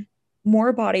 Mm.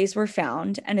 More bodies were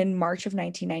found, and in March of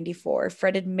 1994,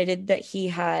 Fred admitted that he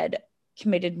had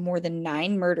committed more than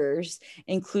 9 murders,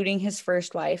 including his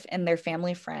first wife and their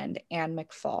family friend, Anne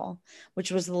McFall, which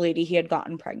was the lady he had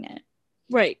gotten pregnant.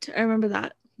 Right. I remember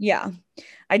that. Yeah.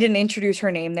 I didn't introduce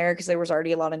her name there because there was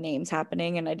already a lot of names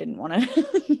happening and I didn't want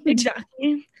to.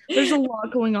 Exactly. There's a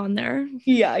lot going on there.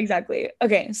 Yeah, exactly.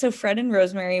 Okay, so Fred and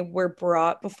Rosemary were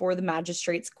brought before the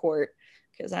magistrate's court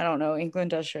because I don't know,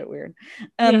 England does shit weird.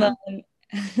 And Yeah. then,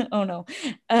 oh no,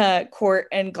 court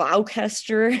in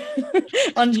Gloucester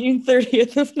on June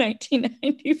 30th of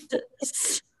 1994.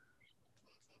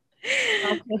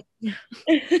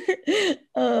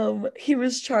 He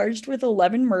was charged with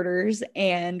 11 murders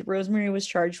and Rosemary was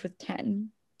charged with 10.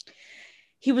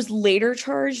 He was later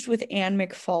charged with Anne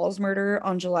McFall's murder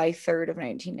on July 3rd of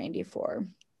 1994.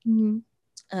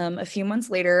 Mm-hmm. A few months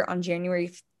later, on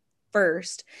January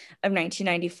 1st of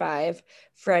 1995,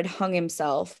 Fred hung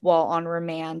himself while on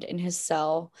remand in his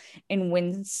cell in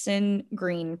Winson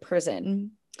Green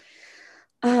Prison.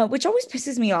 Which always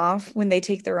pisses me off when they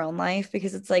take their own life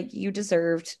because it's like you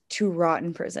deserved to rot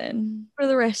in prison. For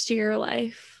the rest of your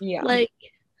life. Yeah. Like,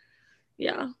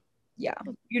 yeah. Yeah.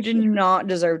 You did not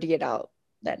deserve to get out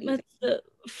that easy.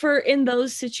 For in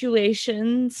those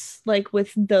situations, like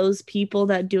with those people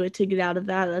that do it to get out of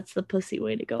that, that's the pussy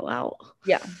way to go out.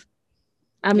 Yeah.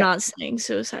 I'm not saying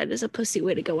suicide is a pussy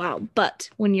way to go out, but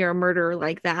when you're a murderer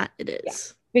like that, it is.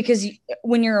 Yeah. Because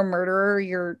when you're a murderer,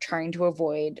 you're trying to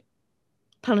avoid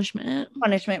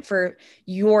punishment for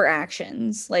your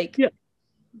actions. Like, yeah.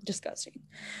 Disgusting.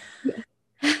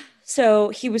 Yeah. So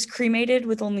he was cremated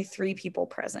with only 3 people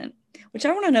present, which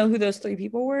I want to know who those 3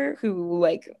 people were who,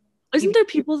 like, isn't there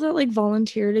people that like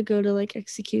volunteer to go to like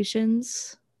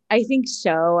executions? I think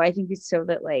so. I think it's so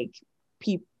that like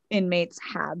inmates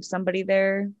have somebody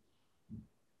there,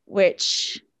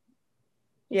 which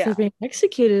if they're being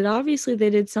executed, obviously they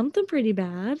did something pretty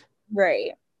bad.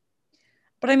 Right.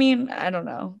 But I mean, I don't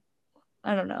know.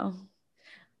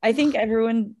 I think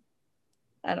everyone,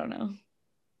 I don't know.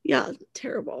 Yeah,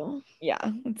 terrible.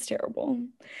 Yeah, it's terrible.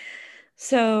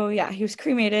 So yeah, he was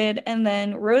cremated. And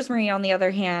then Rosemary, on the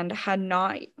other hand, had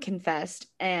not confessed,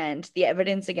 and the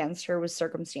evidence against her was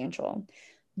circumstantial.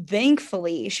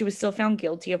 Thankfully, she was still found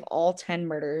guilty of all 10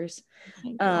 murders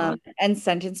and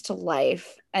sentenced to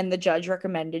life. And the judge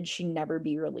recommended she never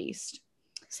be released.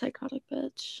 Psychotic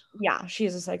bitch. Yeah, she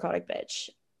is a psychotic bitch.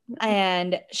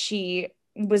 And she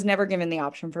was never given the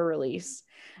option for release.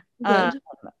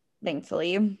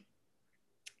 Thankfully.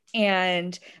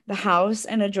 And the house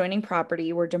and adjoining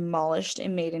property were demolished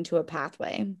and made into a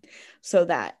pathway so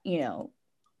that, you know,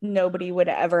 nobody would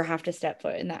ever have to step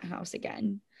foot in that house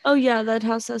again. Oh yeah, that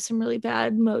house has some really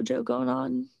bad mojo going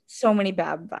on. So many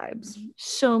bad vibes.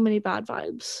 So many bad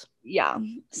vibes. Yeah.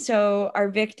 So our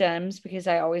victims, because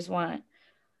I always want,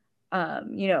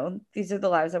 these are the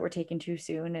lives that were taken too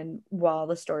soon. And while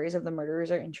the stories of the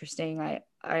murderers are interesting,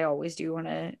 I always do want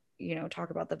to, talk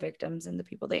about the victims and the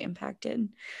people they impacted.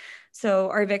 So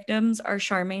our victims are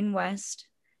Charmaine West,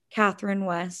 Catherine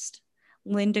West,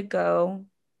 Linda Go,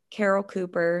 Carol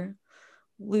Cooper,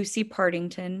 Lucy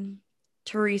Partington,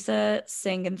 Teresa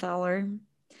Sangenthaler,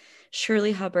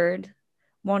 Shirley Hubbard,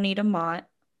 Juanita Mott,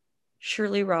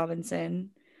 Shirley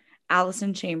Robinson,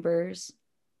 Allison Chambers,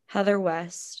 Heather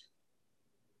West.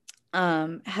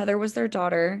 Heather was their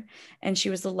daughter, and she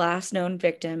was the last known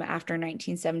victim after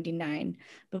 1979,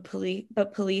 but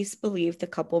police believe the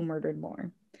couple murdered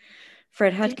more.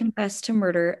 Fred had confessed to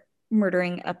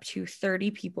murdering up to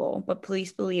 30 people, but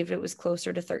police believed it was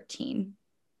closer to 13.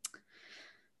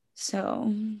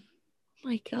 So,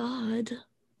 my God.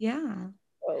 Yeah.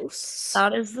 Gross.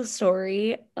 That is the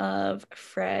story of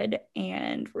Fred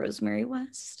and Rosemary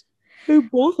West. In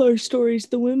both our stories,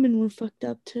 the women were fucked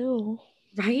up too.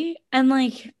 Right? And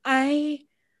like, I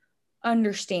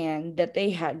understand that they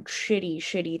had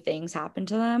shitty things happen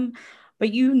to them,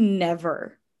 but you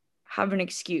never have an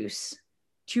excuse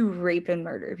to rape and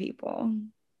murder people.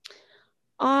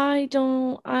 I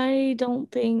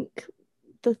don't think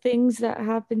the things that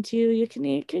happen to you,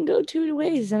 it can go two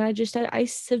ways. And I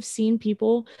have seen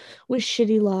people with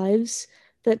shitty lives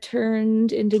that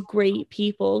turned into great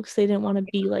people because they didn't want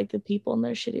to be like the people in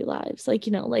their shitty lives. Like,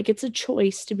 like it's a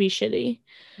choice to be shitty.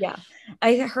 Yeah.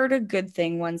 I heard a good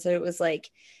thing once that it was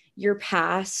like your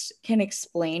past can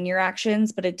explain your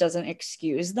actions, but it doesn't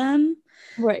excuse them.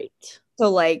 Right.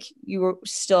 So like you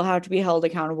still have to be held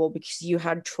accountable because you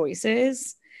had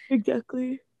choices.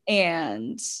 Exactly.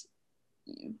 And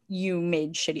you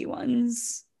made shitty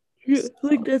ones. Yeah,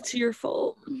 like that's your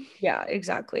fault. Yeah,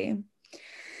 exactly.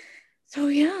 So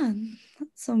yeah,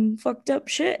 that's some fucked up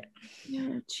shit.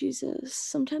 Yeah, Jesus.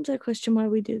 Sometimes I question why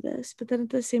we do this, but then at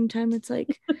the same time, it's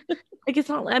like, it's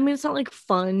not. I mean, it's not like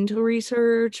fun to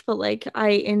research, but like I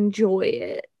enjoy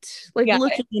it. Like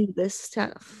looking into this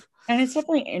stuff, and it's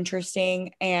definitely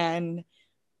interesting. And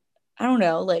I don't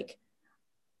know, like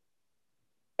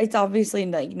it's obviously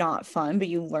like not fun, but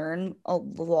you learn a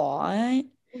lot.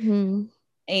 Mm-hmm.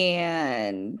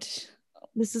 And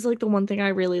this is like the one thing I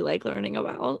really like learning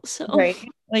about. So right,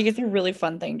 like it's a really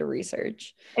fun thing to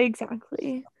research.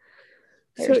 Exactly.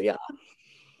 So yeah.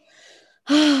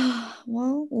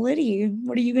 Well, Liddy,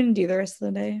 what are you gonna do the rest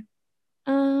of the day?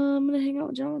 I'm gonna hang out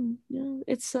with John. Yeah,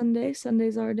 it's Sunday.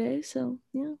 Sunday's our day. So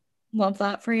yeah. Love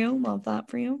that for you. Love that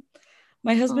for you.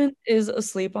 My husband is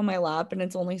asleep on my lap and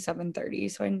it's only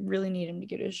 7:30, so I really need him to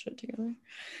get his shit together.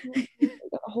 I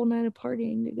got a whole night of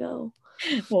partying to go.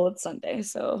 Well, it's Sunday,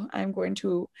 so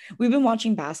we've been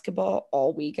watching basketball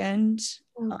all weekend.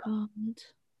 Oh God.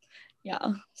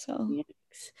 Yeah, so.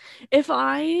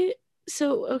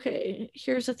 Okay,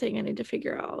 here's the thing I need to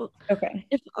figure out. Okay.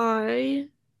 If I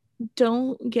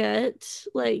don't get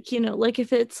like, like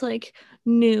if it's like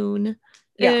noon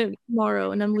tomorrow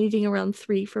and I'm leaving around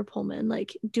 3 for Pullman,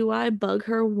 like do I bug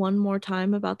her one more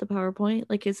time about the PowerPoint?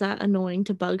 Like is that annoying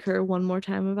to bug her one more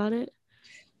time about it?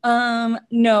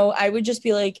 No, I would just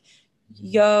be like,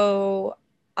 yo,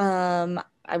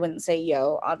 I wouldn't say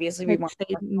yo, obviously we want to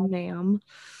say ma'am,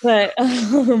 but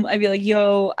I'd be like,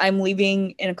 yo, I'm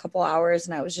leaving in a couple hours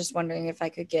and I was just wondering if I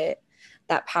could get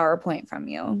that PowerPoint from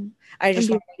you. I just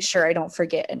want to make sure I don't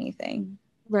forget anything.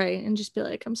 Right, and just be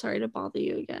like, I'm sorry to bother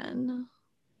you again.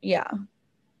 Yeah.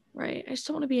 Right. I just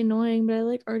don't want to be annoying, but I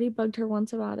like already bugged her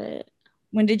once about it.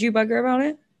 When did you bug her about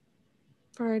it?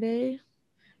 Friday.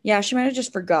 Yeah, she might have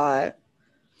just forgot.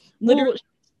 Literally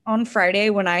on Friday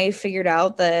when I figured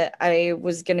out that I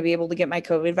was going to be able to get my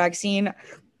COVID vaccine,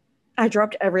 I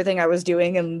dropped everything I was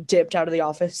doing and dipped out of the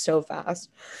office so fast.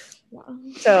 Wow.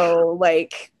 So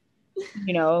like,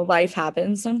 life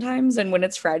happens sometimes. And when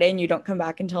it's Friday and you don't come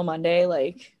back until Monday,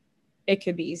 like it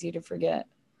could be easy to forget.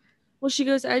 Well, she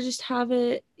goes, I just have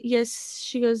it. Yes.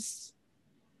 She goes,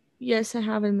 yes, I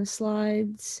have it in the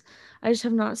slides. I just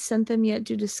have not sent them yet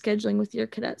due to scheduling with your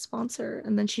cadet sponsor.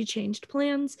 And then she changed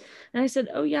plans. And I said,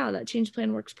 oh, yeah, that change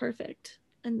plan works perfect.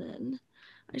 And then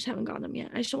I just haven't gotten them yet.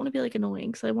 I just don't want to be like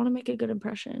annoying because I want to make a good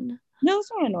impression. No,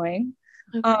 it's not annoying.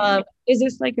 Okay. Is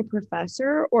this like a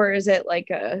professor or is it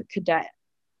like a cadet?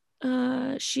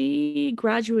 She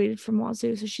graduated from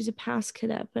Wazoo, so she's a past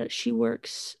cadet, but she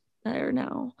works there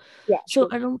now. Yeah. So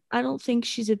I don't think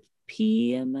she's a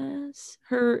PMS.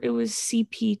 It was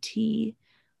CPT.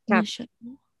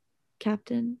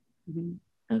 Captain.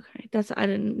 Mm-hmm. Okay, I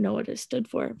didn't know what it stood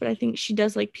for, but I think she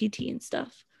does like PT and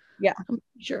stuff. Yeah. I'm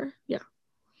sure. Yeah.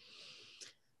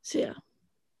 So yeah.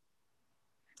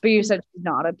 But you said she's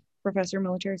not a professor of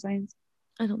military science?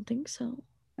 I don't think so.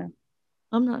 Oh.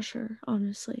 I'm not sure,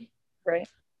 honestly. Right.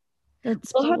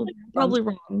 That's We'll probably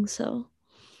wrong, so.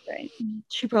 Right.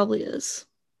 She probably is.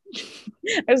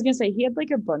 I was gonna say he had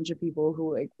like a bunch of people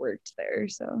who like worked there,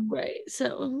 so. Right.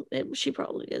 So she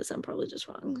probably is. I'm probably just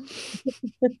wrong.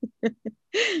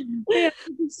 Yeah,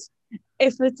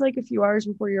 if it's like a few hours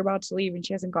before you're about to leave and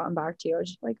she hasn't gotten back to you, I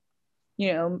just like,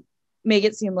 make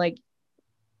it seem like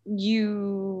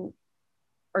you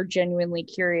are genuinely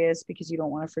curious because you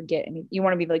don't want to forget any. You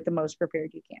want to be like the most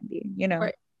prepared you can be,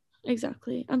 Right.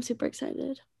 Exactly. I'm super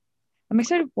excited. I'm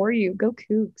excited for you. Go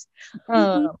Cougs.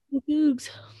 Cougs.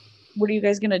 What are you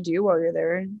guys gonna do while you're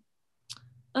there?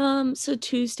 So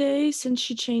Tuesday, since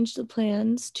she changed the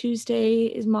plans, Tuesday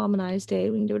is Mom and I's day.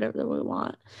 We can do whatever we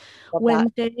want. Love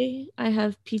Wednesday, I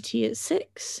have PT at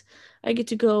 6. I get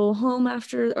to go home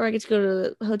after, or I get to go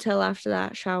to the hotel after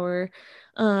that, shower,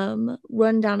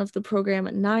 rundown of the program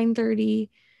at 9:30,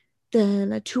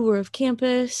 then a tour of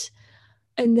campus,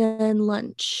 and then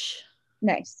lunch.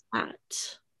 Nice.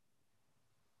 At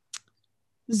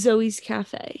Zoe's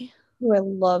Cafe. Oh, I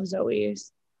love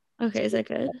Zoe's. Okay, is that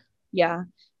good? Yeah.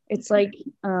 It's like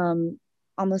on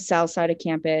the south side of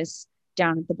campus,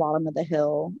 down at the bottom of the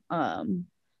hill,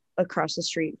 across the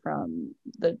street from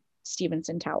the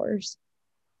Stevenson Towers.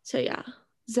 So yeah,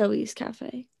 Zoe's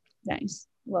Cafe. Nice.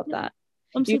 Love that.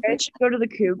 I'm you guys should go to the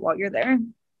Coug while you're there.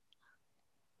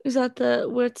 Is that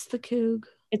what's the Coug?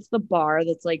 It's the bar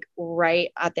that's like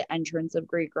right at the entrance of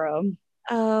Great Grove.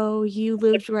 Oh, you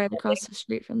lived right across the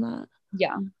street from that.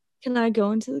 Yeah. Can I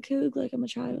go into the Coug like I'm a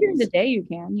child? During the day you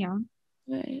can, yeah.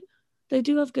 Right. They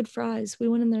do have good fries. We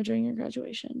went in there during your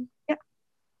graduation. Yeah.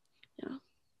 Yeah.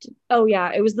 Oh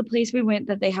yeah, it was the place we went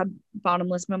that they had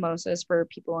bottomless mimosas for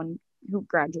people who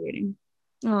graduating.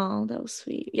 Oh, that was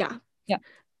sweet. Yeah. Yeah.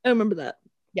 I remember that.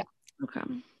 Yeah. Okay.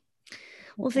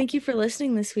 Well, thank you for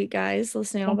listening this week, guys.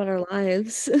 Listening all about our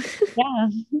lives. Yeah.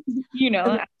 As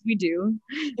we do.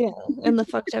 Yeah. And the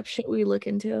fucked up shit we look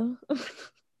into.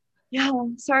 Yeah.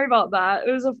 Sorry about that.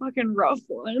 It was a fucking rough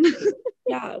one.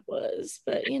 Yeah, it was.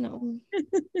 But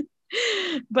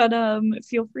But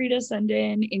feel free to send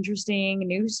in interesting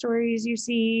news stories you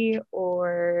see,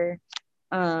 or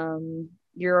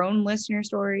your own listener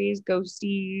stories,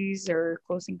 ghosties or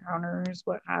close encounters,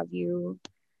 what have you.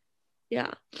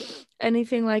 Yeah,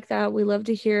 anything like that, we love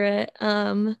to hear it.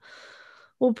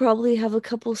 We'll probably have a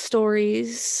couple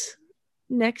stories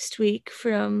next week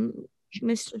from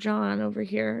Mr. John over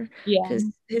here, because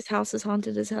his house is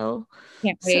haunted as hell.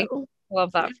 Can't wait.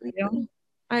 Love that for you.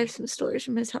 I have some stories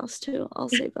from his house too. I'll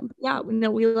save them. Yeah,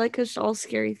 we like us all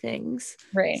scary things,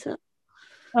 right?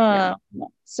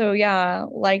 So yeah,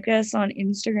 like us on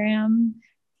Instagram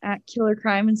at Killer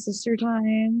Crime and Sister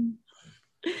Time.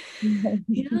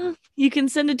 Yeah, you can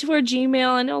send it to our Gmail.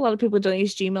 I know a lot of people don't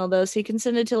use Gmail though, so you can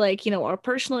send it to our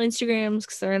personal Instagrams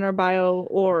because they're in our bio,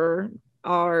 or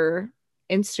our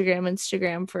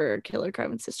Instagram for Killer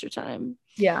Crime and Sister Time.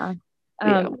 Yeah.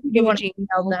 If you want to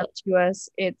email them to us,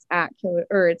 it's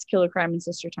it's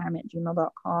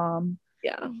killercrimeandsistertime@gmail.com.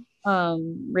 Yeah.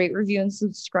 Rate, review, and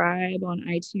subscribe on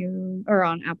iTunes or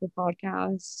on Apple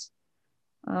Podcasts.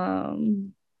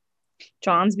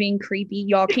 John's being creepy.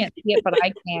 Y'all can't see it, but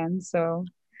I can. So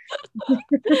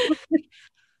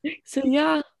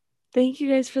yeah, thank you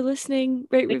guys for listening.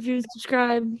 Rate, review, and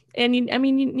subscribe. And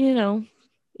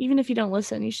even if you don't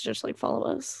listen, you should just follow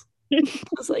us. It's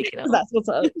that's what's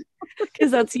up.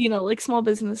 Because that's small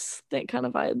business thing kind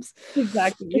of vibes.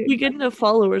 Exactly. If you get enough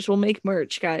followers, we'll make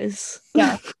merch, guys.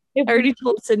 Yeah. I already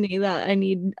told Sydney that I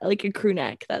need a crew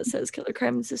neck that says Killer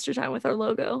Crime and Sister Time with our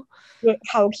logo.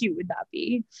 How cute would that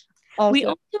be? We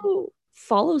also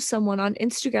follow someone on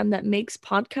Instagram that makes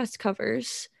podcast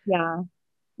covers. Yeah.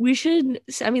 We should,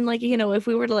 if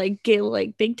we were to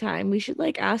get big time, we should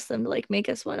ask them to make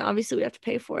us one. Obviously we have to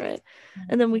pay for it.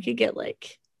 And then we could get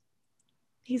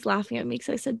he's laughing at me because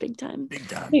I said big time. Big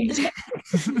time. And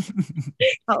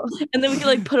then we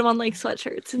could put them on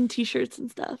sweatshirts and t-shirts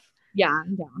and stuff. Yeah,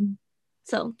 I'm down.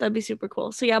 So that'd be super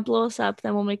cool. So yeah, blow us up,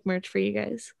 then we'll make merch for you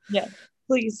guys. Yeah,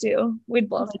 please do.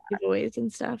 We'd love giveaways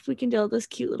and stuff. We can do all those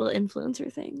cute little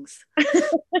influencer things.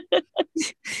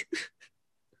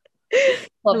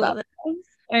 love that. All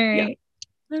right.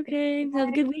 Yeah. Okay. Have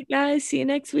a good week, guys. See you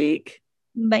next week.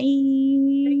 Bye.